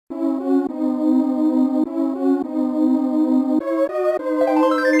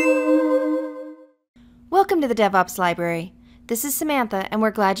Welcome to the DevOps Library. This is Samantha, and we're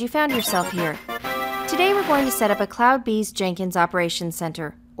glad you found yourself here. Today we're going to set up a Cloudbees Jenkins Operations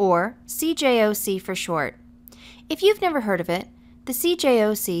Center, or CJOC for short. If you've never heard of it, the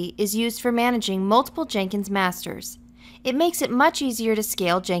CJOC is used for managing multiple Jenkins Masters. It makes it much easier to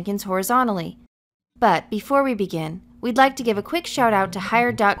scale Jenkins horizontally. But before we begin, we'd like to give a quick shout out to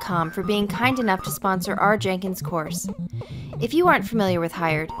Hired.com for being kind enough to sponsor our Jenkins course. If you aren't familiar with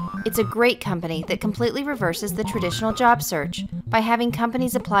Hired, it's a great company that completely reverses the traditional job search by having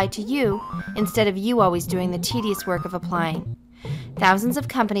companies apply to you instead of you always doing the tedious work of applying. Thousands of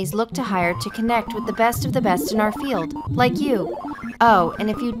companies look to Hired to connect with the best of the best in our field, like you. Oh, and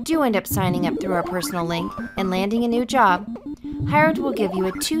if you do end up signing up through our personal link and landing a new job, Hired will give you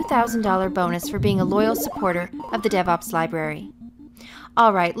a $2,000 bonus for being a loyal supporter of the DevOps Library.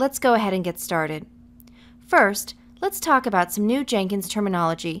 Alright, let's go ahead and get started. First, let's talk about some new Jenkins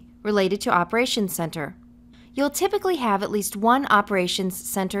terminology related to Operations Center. You'll typically have at least one Operations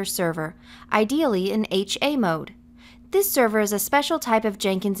Center server, ideally in HA mode. This server is a special type of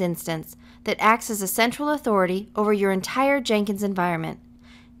Jenkins instance that acts as a central authority over your entire Jenkins environment.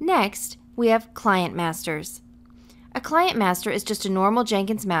 Next, we have Client Masters. A Client Master is just a normal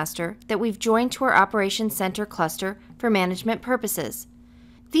Jenkins master that we've joined to our Operations Center cluster for management purposes.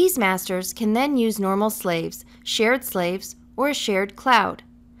 These masters can then use normal slaves, shared slaves, or a shared cloud.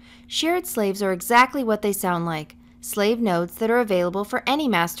 Shared slaves are exactly what they sound like, slave nodes that are available for any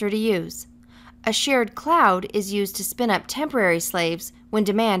master to use. A shared cloud is used to spin up temporary slaves when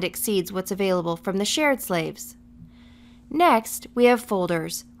demand exceeds what's available from the shared slaves. Next, we have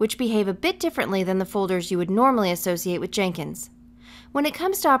folders, which behave a bit differently than the folders you would normally associate with Jenkins. When it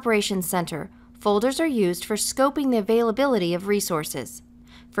comes to Operations Center, folders are used for scoping the availability of resources.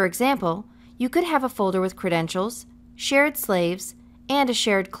 For example, you could have a folder with credentials, shared slaves, and a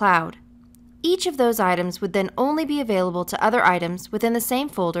shared cloud. Each of those items would then only be available to other items within the same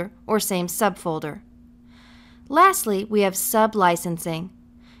folder or same subfolder. Lastly, we have sub-licensing.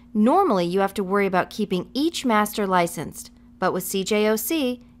 Normally, you have to worry about keeping each master licensed, but with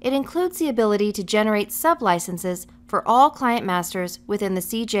CJOC, it includes the ability to generate sub-licenses for all client masters within the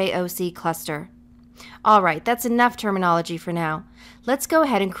CJOC cluster. Alright, that's enough terminology for now. Let's go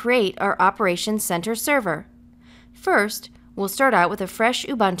ahead and create our Operations Center server. First, we'll start out with a fresh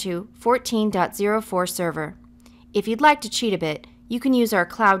Ubuntu 14.04 server. If you'd like to cheat a bit, you can use our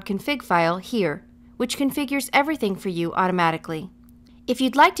cloud config file here, which configures everything for you automatically. If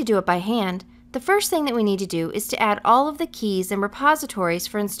you'd like to do it by hand, the first thing that we need to do is to add all of the keys and repositories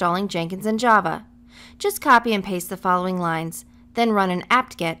for installing Jenkins and Java. Just copy and paste the following lines, then run an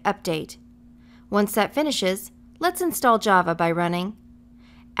apt-get update. Once that finishes, let's install Java by running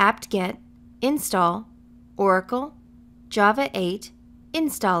apt-get install Oracle Java 8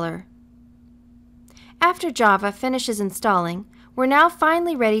 installer. After Java finishes installing, we're now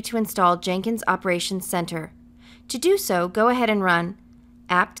finally ready to install Jenkins Operations Center. To do so, go ahead and run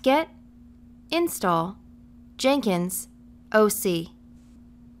apt-get install Jenkins OC.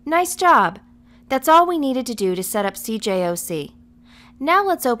 Nice job! That's all we needed to do to set up CJOC. Now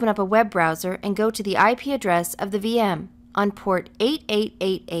let's open up a web browser and go to the IP address of the VM on port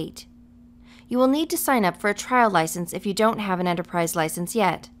 8888. You will need to sign up for a trial license if you don't have an enterprise license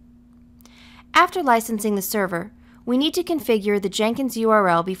yet. After licensing the server, we need to configure the Jenkins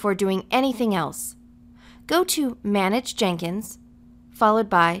URL before doing anything else. Go to Manage Jenkins,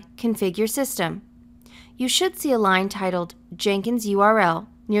 followed by Configure System. You should see a line titled Jenkins URL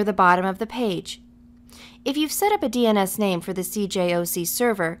near the bottom of the page. If you've set up a DNS name for the CJOC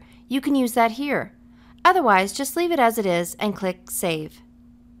server, you can use that here. Otherwise, just leave it as it is and click Save.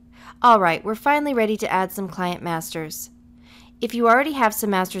 Alright, we're finally ready to add some client masters. If you already have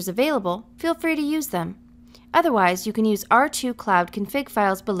some masters available, feel free to use them. Otherwise, you can use our two cloud config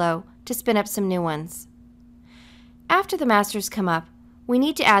files below to spin up some new ones. After the masters come up, we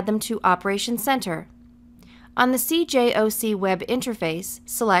need to add them to Operations Center. On the CJOC web interface,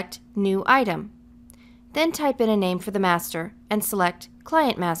 select New Item. Then type in a name for the master and select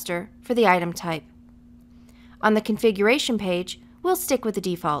Client Master for the item type. On the configuration page, we'll stick with the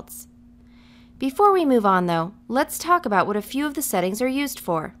defaults. Before we move on though, let's talk about what a few of the settings are used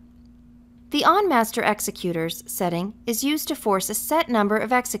for. The OnMaster Executors setting is used to force a set number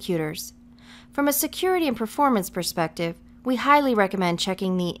of executors. From a security and performance perspective, we highly recommend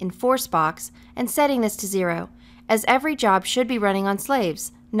checking the Enforce box and setting this to 0, as every job should be running on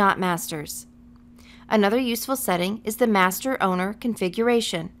slaves, not masters. Another useful setting is the Master Owner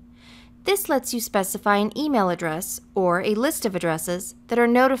configuration. This lets you specify an email address or a list of addresses that are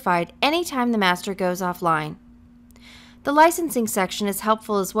notified anytime the master goes offline. The licensing section is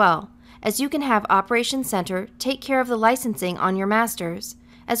helpful as well, as you can have Operations Center take care of the licensing on your masters,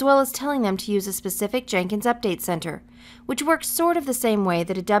 as well as telling them to use a specific Jenkins Update Center, which works sort of the same way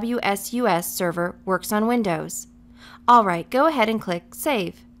that a WSUS server works on Windows. Alright, go ahead and click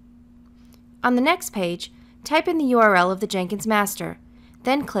Save. On the next page, type in the URL of the Jenkins master,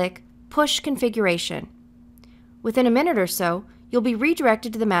 then click Push Configuration. Within a minute or so, you'll be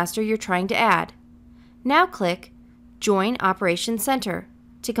redirected to the master you're trying to add. Now click Join Operations Center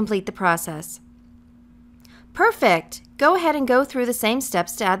to complete the process. Perfect! Go ahead and go through the same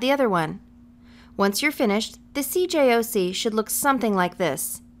steps to add the other one. Once you're finished, the CJOC should look something like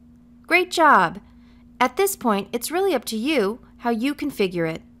this. Great job! At this point, it's really up to you how you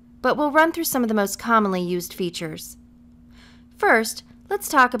configure it, but we'll run through some of the most commonly used features. First, let's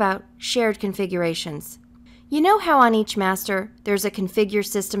talk about shared configurations. You know how on each master there's a Configure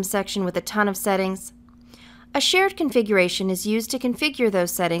System section with a ton of settings? A shared configuration is used to configure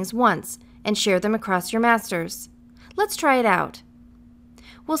those settings once and share them across your masters. Let's try it out.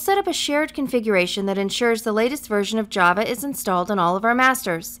 We'll set up a shared configuration that ensures the latest version of Java is installed on all of our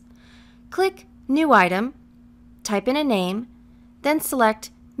masters. Click New Item, type in a name, then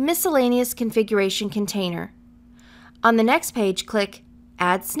select Miscellaneous Configuration Container. On the next page, click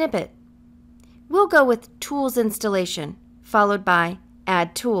Add Snippet. We'll go with Tools Installation, followed by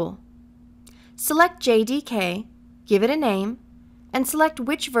Add Tool. Select JDK, give it a name, and select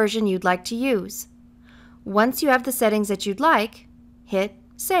which version you'd like to use. Once you have the settings that you'd like, hit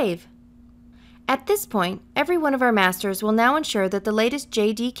Save. At this point, every one of our masters will now ensure that the latest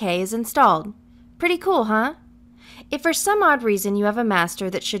JDK is installed. Pretty cool, huh? If for some odd reason you have a master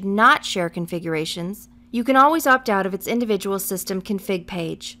that should not share configurations, you can always opt out of its individual system config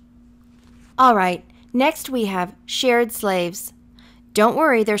page. Alright, next we have shared slaves. Don't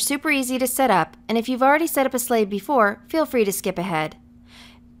worry, they're super easy to set up, and if you've already set up a slave before, feel free to skip ahead.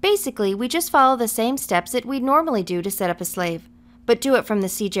 Basically, we just follow the same steps that we'd normally do to set up a slave, but do it from the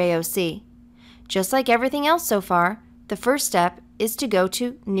CJOC. Just like everything else so far, the first step is to go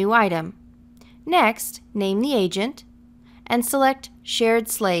to New Item. Next, name the agent, and select Shared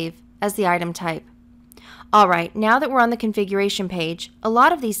Slave as the item type. Alright, now that we're on the configuration page, a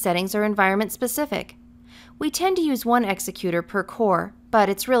lot of these settings are environment specific. We tend to use one executor per core, but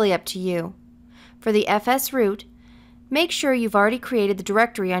it's really up to you. For the FS root, make sure you've already created the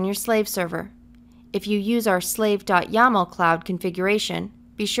directory on your slave server. If you use our slave.yaml cloud configuration,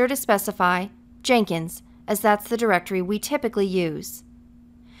 be sure to specify Jenkins, as that's the directory we typically use.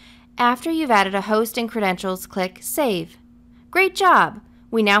 After you've added a host and credentials, click Save. Great job!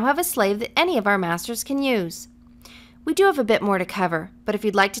 We now have a slave that any of our masters can use. We do have a bit more to cover, but if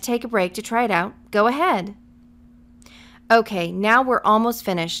you'd like to take a break to try it out, go ahead. Okay, now we're almost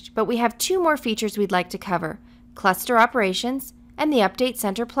finished, but we have two more features we'd like to cover: Cluster Operations and the Update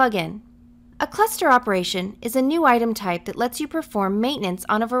Center plugin. A cluster operation is a new item type that lets you perform maintenance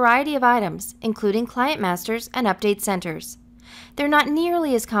on a variety of items, including client masters and update centers. They're not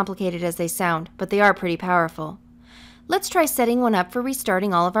nearly as complicated as they sound, but they are pretty powerful. Let's try setting one up for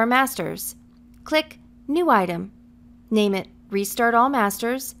restarting all of our masters. Click New Item, name it Restart All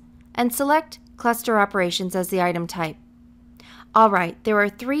Masters, and select Cluster Operations as the item type. Alright, there are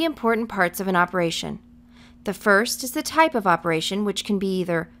three important parts of an operation. The first is the type of operation, which can be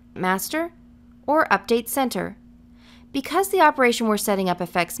either Master or Update Center. Because the operation we're setting up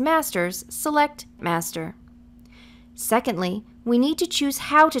affects masters, select Master. Secondly, we need to choose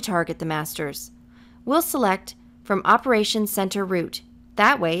how to target the masters. We'll select from Operations Center root.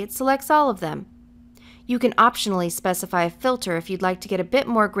 That way, it selects all of them. You can optionally specify a filter if you'd like to get a bit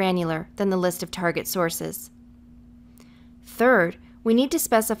more granular than the list of target sources. Third, we need to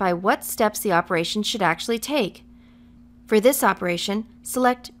specify what steps the operation should actually take. For this operation,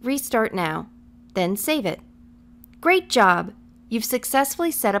 select Restart Now, then save it. Great job! You've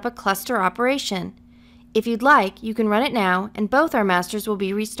successfully set up a cluster operation. If you'd like, you can run it now, and both our masters will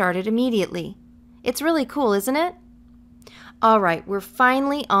be restarted immediately. It's really cool, isn't it? Alright, we're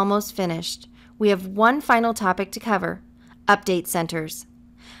finally almost finished. We have one final topic to cover: Update Centers.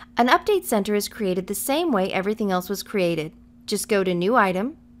 An Update Center is created the same way everything else was created. Just go to New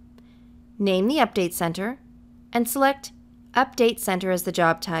Item, name the Update Center, and select Update Center as the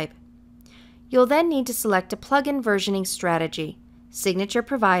job type. You'll then need to select a plugin versioning strategy, signature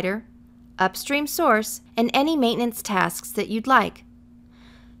provider, upstream source, and any maintenance tasks that you'd like.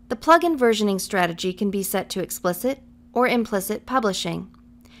 The plugin versioning strategy can be set to explicit or implicit publishing.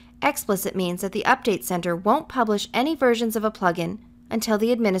 Explicit means that the Update Center won't publish any versions of a plugin until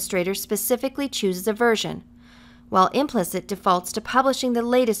the administrator specifically chooses a version, while implicit defaults to publishing the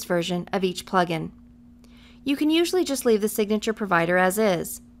latest version of each plugin. You can usually just leave the signature provider as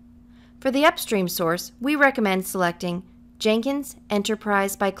is. For the upstream source, we recommend selecting Jenkins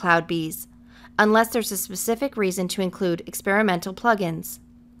Enterprise by Cloudbees, unless there's a specific reason to include experimental plugins.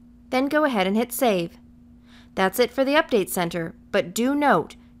 Then go ahead and hit Save. That's it for the Update Center, but do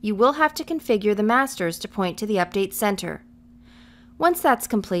note, you will have to configure the masters to point to the Update Center. Once that's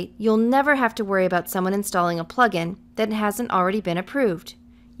complete, you'll never have to worry about someone installing a plugin that hasn't already been approved.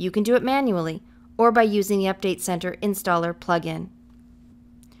 You can do it manually, or by using the Update Center Installer plugin.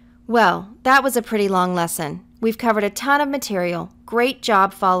 Well, that was a pretty long lesson. We've covered a ton of material. Great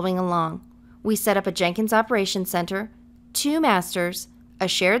job following along. We set up a Jenkins Operations Center, 2 masters, a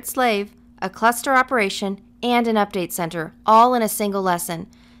shared slave, a cluster operation, and an update center, all in a single lesson.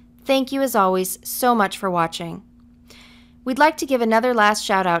 Thank you as always so much for watching. We'd like to give another last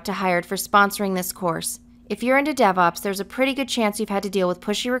shout out to Hired for sponsoring this course. If you're into DevOps, there's a pretty good chance you've had to deal with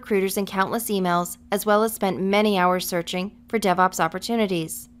pushy recruiters and countless emails, as well as spent many hours searching for DevOps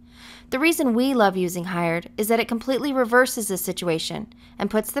opportunities. The reason we love using Hired is that it completely reverses this situation and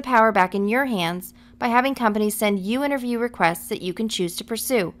puts the power back in your hands by having companies send you interview requests that you can choose to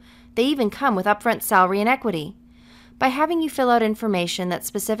pursue. They even come with upfront salary and equity. By having you fill out information that's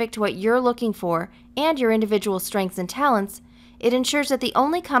specific to what you're looking for and your individual strengths and talents, it ensures that the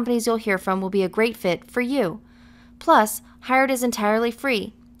only companies you'll hear from will be a great fit for you. Plus, Hired is entirely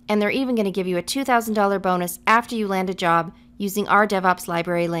free, and they're even going to give you a $2,000 bonus after you land a job using our DevOps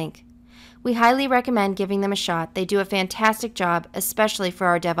Library link. We highly recommend giving them a shot. They do a fantastic job, especially for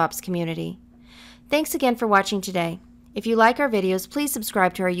our DevOps community. Thanks again for watching today. If you like our videos, please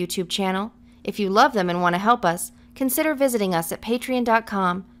subscribe to our YouTube channel. If you love them and want to help us, consider visiting us at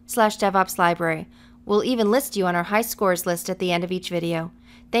patreon.com/DevOpsLibrary. We'll even list you on our high scores list at the end of each video.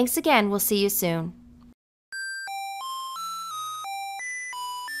 Thanks again. We'll see you soon.